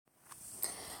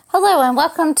Hello and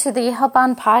welcome to the Hope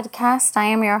On Podcast. I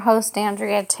am your host,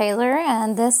 Andrea Taylor,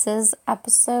 and this is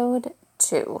episode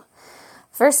 2.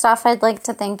 First off, I'd like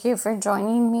to thank you for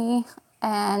joining me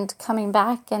and coming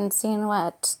back and seeing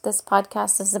what this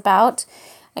podcast is about.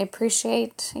 I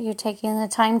appreciate you taking the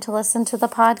time to listen to the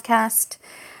podcast,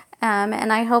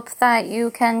 and I hope that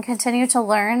you can continue to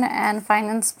learn and find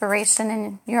inspiration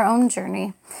in your own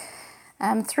journey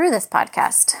through this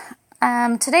podcast.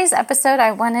 Today's episode,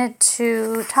 I wanted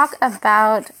to talk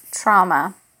about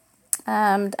trauma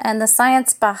and the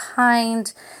science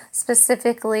behind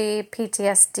specifically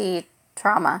PTSD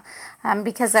trauma,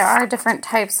 because there are different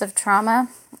types of trauma.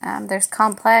 There's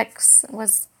complex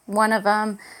was one of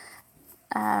them.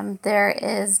 There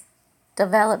is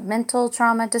developmental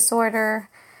trauma disorder.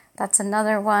 That's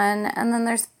another one. And then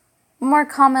there's more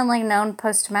commonly known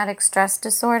post-traumatic stress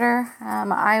disorder.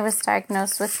 I was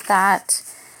diagnosed with that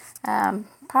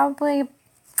probably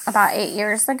about 8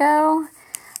 years ago.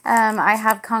 I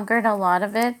have conquered a lot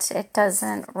of it. It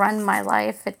doesn't run my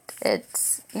life.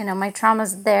 It's my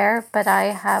trauma's there, but I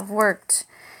have worked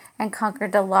and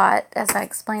conquered a lot, as I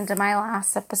explained in my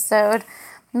last episode.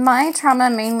 My trauma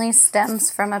mainly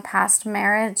stems from a past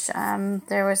marriage.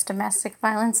 There was domestic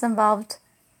violence involved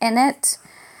in it.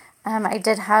 I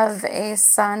did have a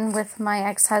son with my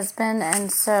ex-husband,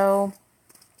 and so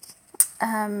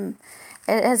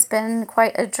it has been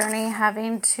quite a journey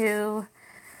having to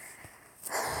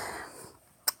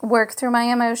work through my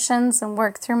emotions and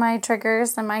work through my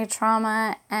triggers and my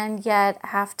trauma, and yet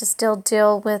have to still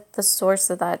deal with the source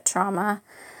of that trauma.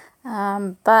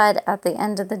 But at the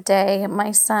end of the day,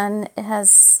 my son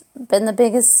has been the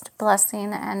biggest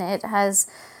blessing, and it has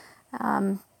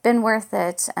been worth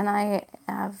it. And I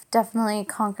have definitely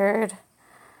conquered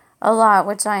a lot,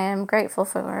 which I am grateful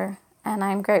for. And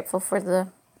I'm grateful to the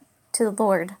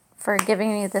Lord for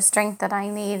giving me the strength that I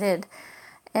needed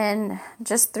and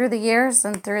just through the years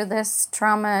and through this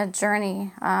trauma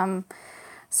journey.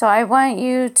 So I want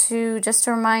you to just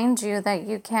remind you that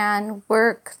you can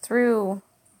work through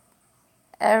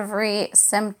every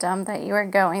symptom that you are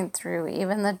going through,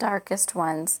 even the darkest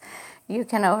ones. You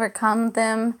can overcome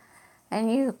them,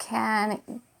 and you can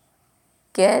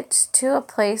get to a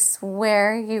place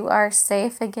where you are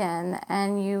safe again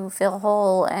and you feel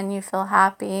whole and you feel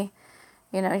happy.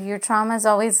 Your trauma is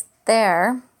always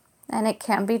there, and it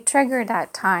can be triggered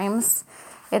at times.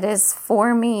 It is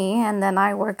for me, and then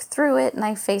I work through it and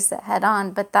I face it head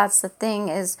on. But that's the thing,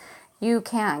 is you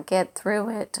can't get through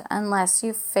it unless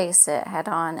you face it head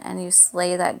on and you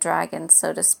slay that dragon,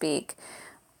 so to speak,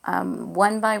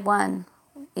 one by one,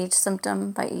 each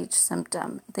symptom by each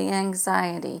symptom. The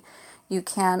anxiety you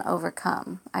can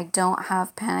overcome. I don't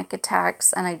have panic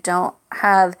attacks, and I don't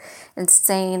have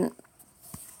insane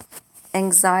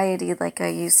anxiety like I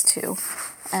used to,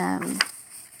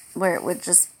 where it would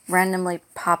just randomly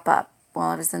pop up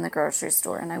while I was in the grocery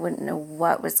store and I wouldn't know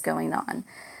what was going on.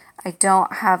 I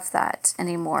don't have that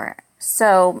anymore.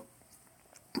 So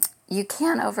you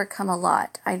can overcome a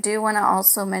lot. I do want to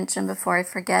also mention, before I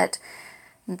forget,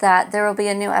 that there will be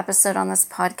a new episode on this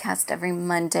podcast every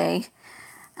Monday.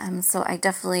 So I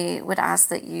definitely would ask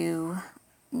that you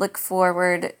look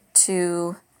forward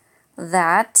to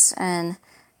that and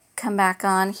come back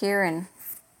on here and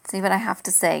see what I have to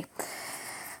say.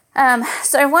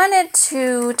 So I wanted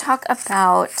to talk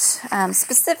about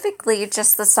specifically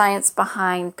just the science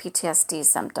behind PTSD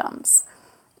symptoms.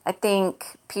 I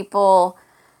think people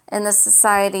in the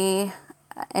society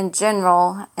in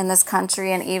general, in this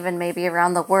country, and even maybe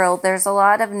around the world, there's a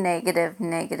lot of negative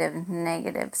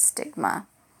stigma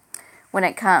when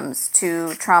it comes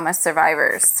to trauma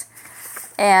survivors.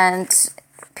 And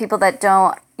people that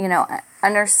don't,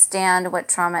 understand what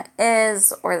trauma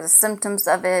is or the symptoms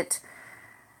of it.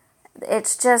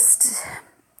 It's just,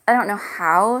 I don't know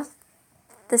how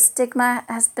the stigma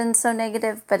has been so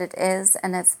negative, but it is,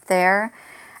 and it's there.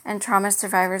 And trauma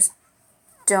survivors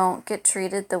don't get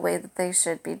treated the way that they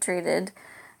should be treated.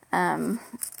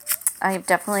 I've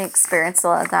definitely experienced a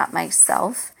lot of that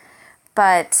myself,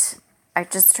 but I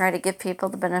just try to give people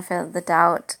the benefit of the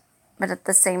doubt. But at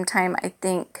the same time, I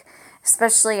think,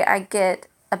 especially, I get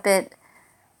a bit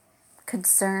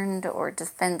concerned or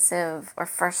defensive or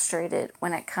frustrated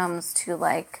when it comes to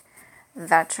like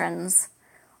veterans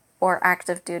or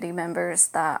active duty members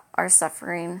that are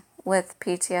suffering with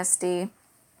PTSD.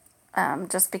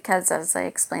 Just because, as I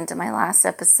explained in my last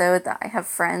episode, that I have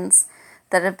friends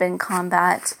that have been in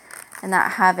combat and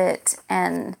that have it,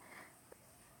 and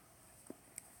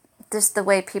just the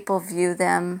way people view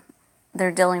them, they're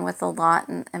dealing with a lot,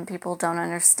 and people don't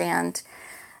understand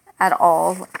at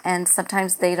all, and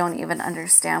sometimes they don't even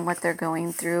understand what they're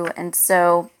going through. And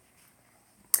so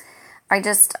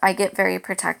I get very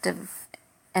protective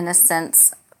in a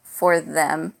sense for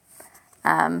them,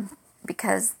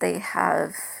 because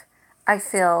I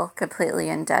feel completely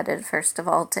indebted, first of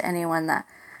all, to anyone that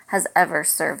has ever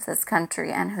served this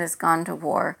country and who has gone to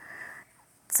war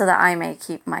so that I may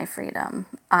keep my freedom.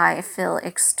 I feel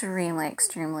extremely,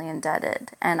 extremely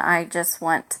indebted, and I just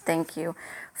want to thank you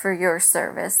for your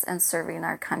service and serving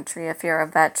our country if you're a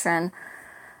veteran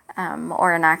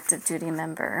or an active duty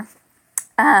member.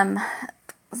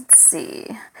 Let's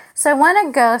see. So I want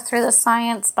to go through the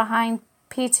science behind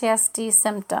PTSD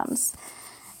symptoms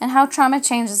and how trauma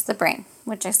changes the brain,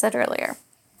 which I said earlier.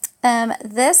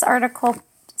 This article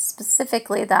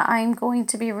specifically that I'm going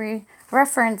to be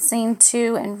referencing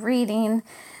to and reading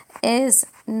is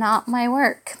not my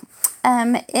work.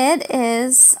 It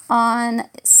is on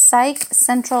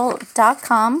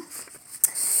psychcentral.com,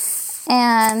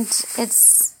 and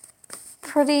it's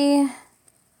pretty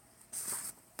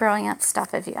brilliant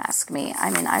stuff if you ask me. I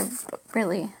mean, I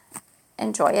really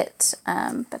enjoy it,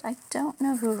 but I don't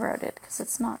know who wrote it because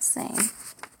it's not saying.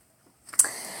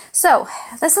 So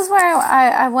this is where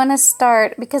I want to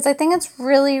start, because I think it's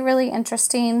really, really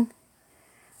interesting,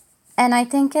 and I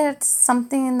think it's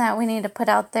something that we need to put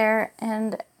out there,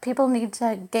 and people need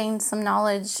to gain some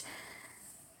knowledge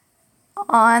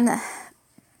on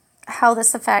how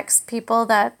this affects people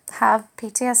that have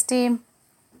PTSD,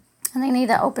 and they need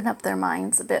to open up their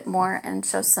minds a bit more and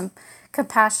show some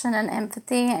compassion and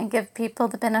empathy and give people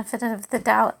the benefit of the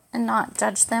doubt and not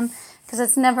judge them, because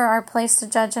it's never our place to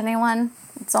judge anyone.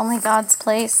 It's only God's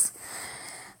place.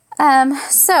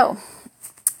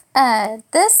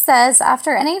 This says,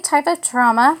 after any type of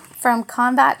trauma, from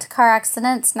combat to car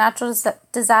accidents, natural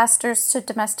disasters to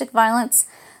domestic violence,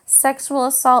 sexual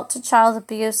assault to child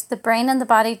abuse, the brain and the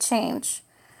body change,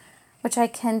 which I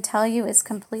can tell you is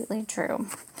completely true.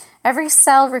 Every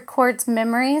cell records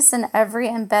memories, and every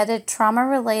embedded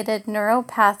trauma-related neural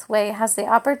pathway has the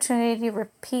opportunity to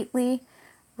repeatedly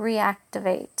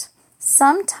reactivate.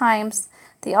 Sometimes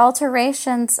the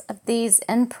alterations of these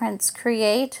imprints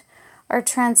create are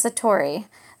transitory.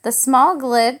 The small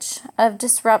glitch of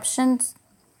disruptions,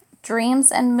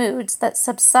 dreams, and moods that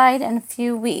subside in a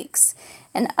few weeks.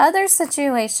 In other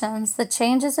situations, the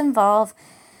changes evolve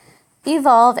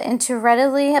into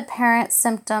readily apparent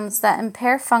symptoms that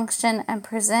impair function and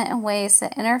present in ways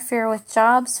that interfere with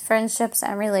jobs, friendships,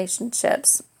 and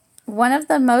relationships. One of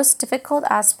the most difficult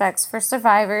aspects for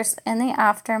survivors in the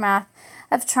aftermath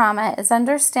of trauma is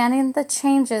understanding the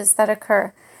changes that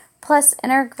occur, plus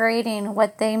integrating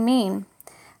what they mean,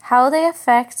 how they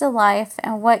affect a life,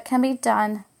 and what can be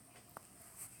done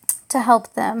to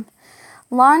help them.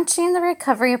 Launching the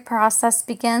recovery process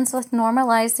begins with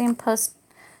normalizing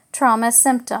post-trauma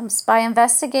symptoms by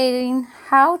investigating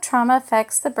how trauma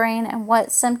affects the brain and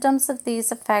what symptoms of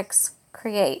these effects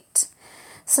create.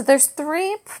 So there's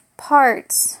 3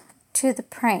 parts to the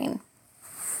brain.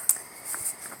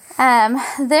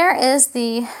 There is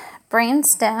the brain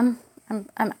stem.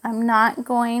 I'm not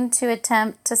going to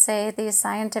attempt to say these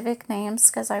scientific names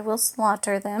because I will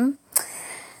slaughter them.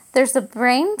 There's the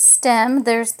brain stem,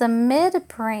 there's the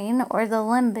midbrain or the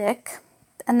limbic,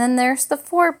 and then there's the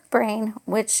forebrain,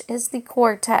 which is the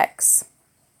cortex.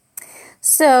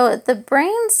 So the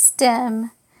brain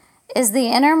stem is the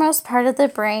innermost part of the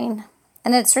brain,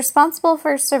 and it's responsible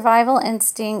for survival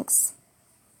instincts.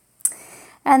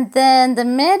 And then the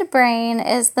midbrain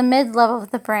is the mid-level of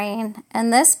the brain,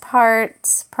 and this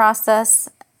part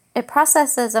processes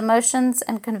emotions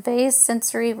and conveys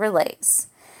sensory relays.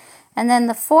 And then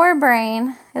the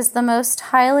forebrain is the most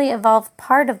highly evolved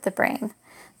part of the brain.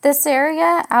 This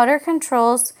area outer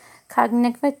controls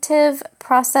cognitive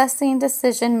processing,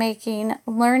 decision-making,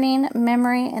 learning,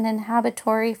 memory, and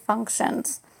inhibitory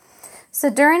functions. So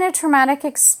during a traumatic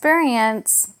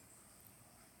experience,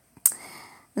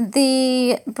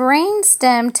 the brain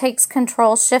stem takes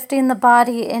control, shifting the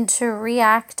body into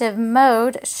reactive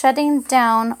mode, shutting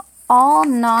down all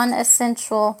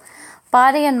non-essential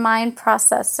body and mind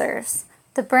processors.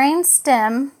 The brain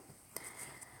stem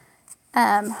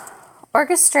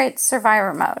orchestrates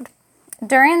survivor mode.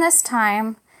 During this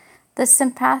time, the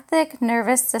sympathetic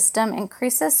nervous system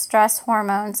increases stress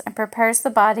hormones and prepares the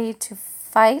body to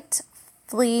fight,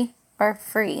 flee, or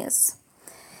freeze.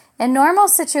 In normal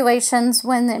situations,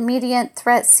 when the immediate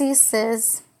threat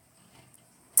ceases,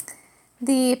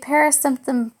 the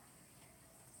parasympathetic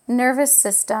nervous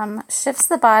system shifts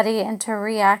the body into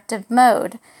reactive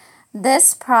mode.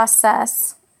 This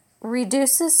process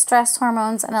reduces stress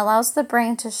hormones and allows the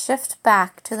brain to shift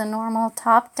back to the normal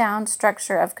top-down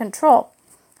structure of control.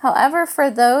 However,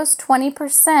 for those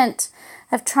 20%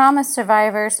 of trauma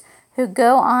survivors, who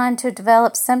go on to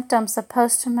develop symptoms of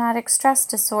post-traumatic stress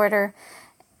disorder,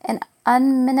 an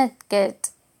unmitigated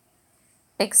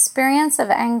experience of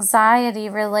anxiety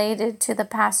related to the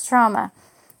past trauma.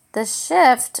 The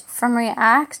shift from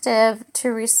reactive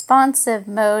to responsive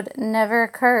mode never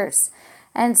occurs.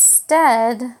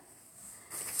 Instead,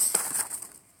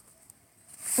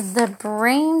 the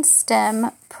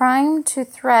brainstem, primed to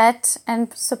threat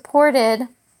and supported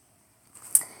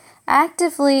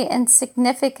actively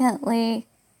insignificant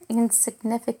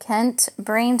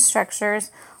brain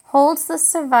structures, holds the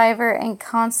survivor in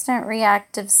constant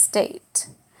reactive state.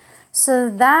 So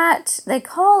that, they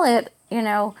call it,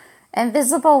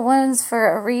 invisible wounds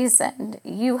for a reason.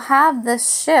 You have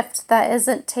this shift that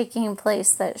isn't taking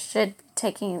place that should be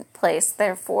taking place.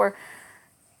 Therefore,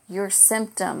 your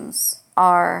symptoms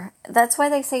are, that's why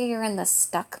they say you're in the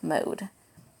stuck mode.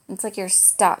 It's like you're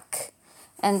stuck.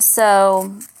 And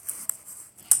so,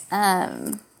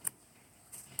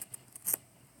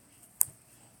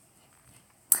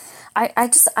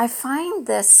 I find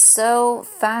this so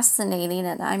fascinating,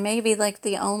 and I may be like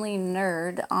the only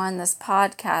nerd on this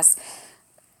podcast,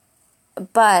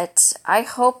 but I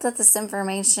hope that this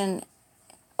information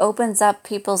opens up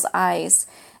people's eyes.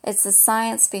 It's the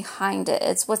science behind it.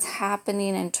 It's what's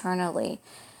happening internally.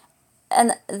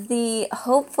 And the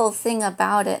hopeful thing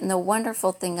about it and the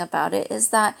wonderful thing about it is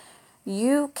that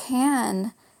you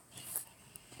can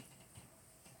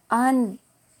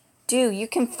you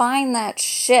can find that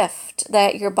shift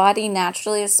that your body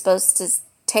naturally is supposed to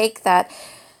take, that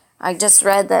I just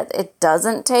read that it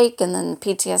doesn't take, and then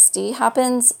PTSD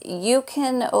happens. You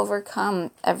can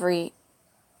overcome every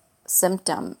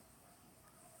symptom,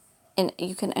 and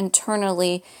you can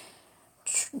internally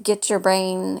get your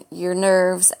brain, your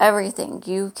nerves, everything.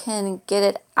 You can get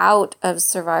it out of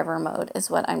survivor mode is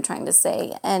what I'm trying to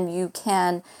say, and you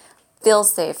can feel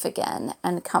safe again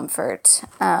and comfort.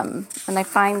 And I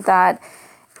find that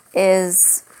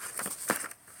is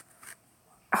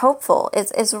hopeful.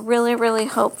 It's really, really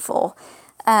hopeful.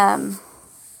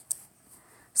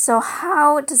 So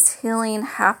how does healing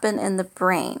happen in the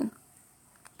brain?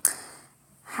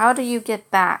 How do you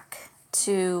get back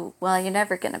to, well, you're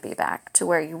never going to be back to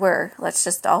where you were. Let's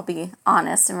just all be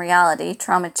honest. In reality,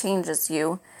 trauma changes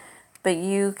you. But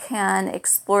you can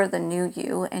explore the new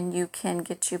you, and you can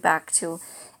get you back to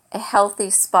a healthy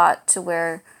spot to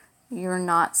where you're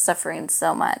not suffering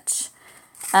so much.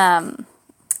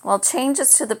 While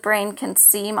changes to the brain can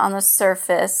seem on the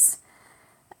surface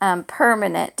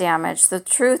permanent damage, the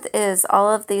truth is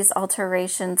all of these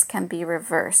alterations can be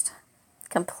reversed,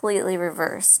 completely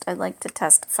reversed. I'd like to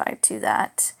testify to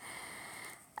that.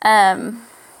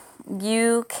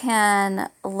 You can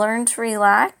learn to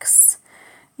relax.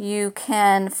 You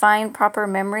can find proper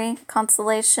memory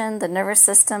consolidation. The nervous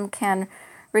system can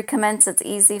recommence its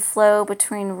easy flow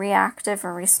between reactive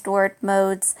and restored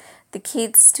modes. The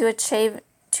keys to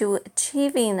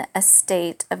achieving a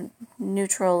state of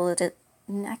neutrality.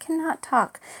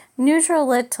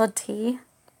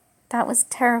 That was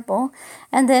terrible.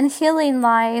 And then healing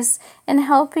lies in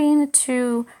helping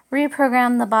to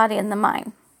reprogram the body and the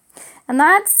mind. And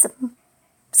that's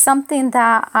something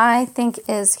that I think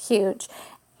is huge.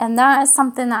 And that is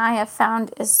something that I have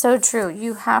found is so true.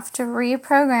 You have to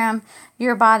reprogram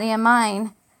your body and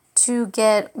mind to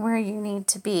get where you need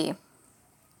to be.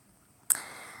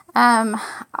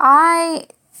 I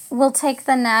will take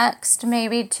the next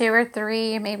maybe 2 or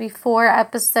 3, maybe 4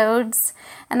 episodes,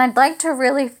 and I'd like to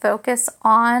really focus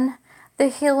on the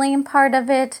healing part of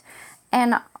it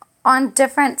and on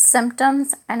different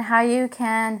symptoms and how you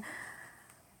can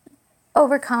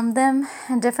overcome them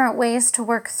and different ways to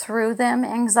work through them.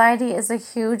 Anxiety is a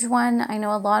huge one. I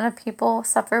know a lot of people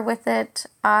suffer with it.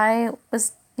 I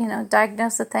was,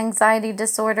 diagnosed with anxiety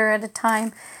disorder at a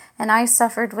time, and I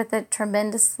suffered with it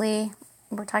tremendously.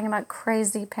 We're talking about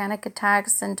crazy panic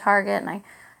attacks in Target, and I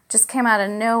just came out of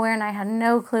nowhere, and I had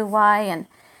no clue why, and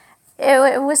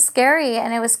it was scary,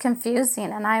 and it was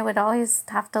confusing, and I would always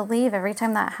have to leave every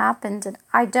time that happened, and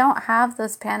I don't have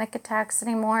those panic attacks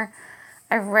anymore.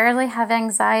 I rarely have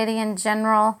anxiety in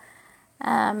general,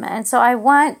 and so I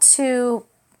want to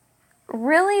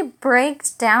really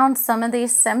break down some of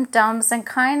these symptoms and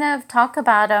kind of talk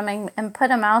about them and put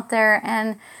them out there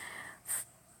and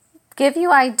give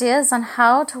you ideas on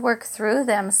how to work through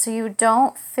them so you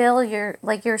don't feel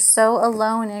you're so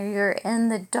alone or you're in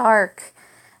the dark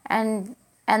and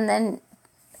then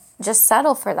just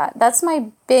settle for that. That's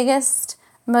my biggest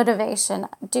motivation.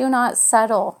 Do not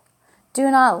settle. Do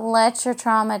not let your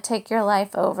trauma take your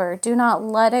life over. Do not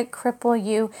let it cripple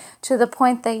you to the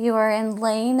point that you are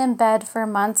laying in bed for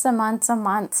months and months and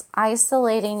months,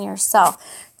 isolating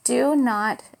yourself. Do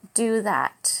not do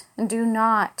that. Do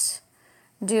not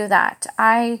do that.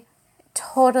 I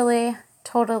totally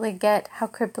get how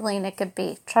crippling it could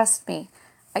be. Trust me,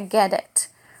 I get it.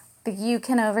 But you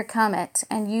can overcome it,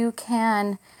 and you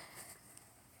can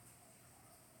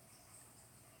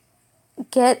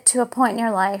get to a point in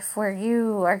your life where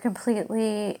you are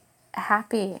completely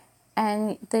happy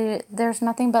and there's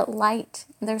nothing but light.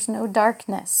 There's no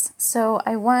darkness. So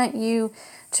I want you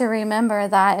to remember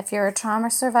that if you're a trauma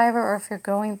survivor, or if you're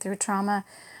going through trauma,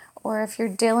 or if you're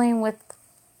dealing with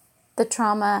the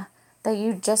trauma that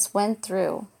you just went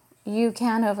through, you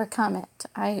can overcome it.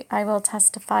 I will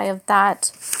testify of that.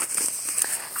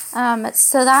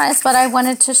 So that is what I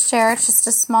wanted to share, just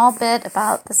a small bit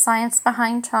about the science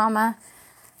behind trauma.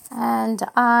 And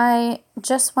I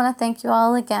just want to thank you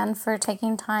all again for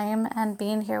taking time and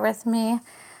being here with me.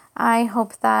 I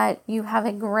hope that you have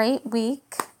a great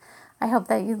week. I hope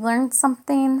that you learned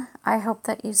something. I hope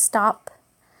that you stop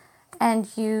and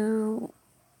you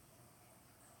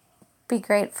be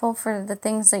grateful for the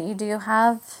things that you do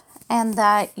have, and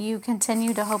that you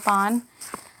continue to hope on.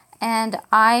 And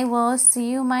I will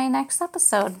see you in my next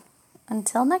episode.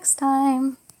 Until next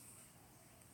time.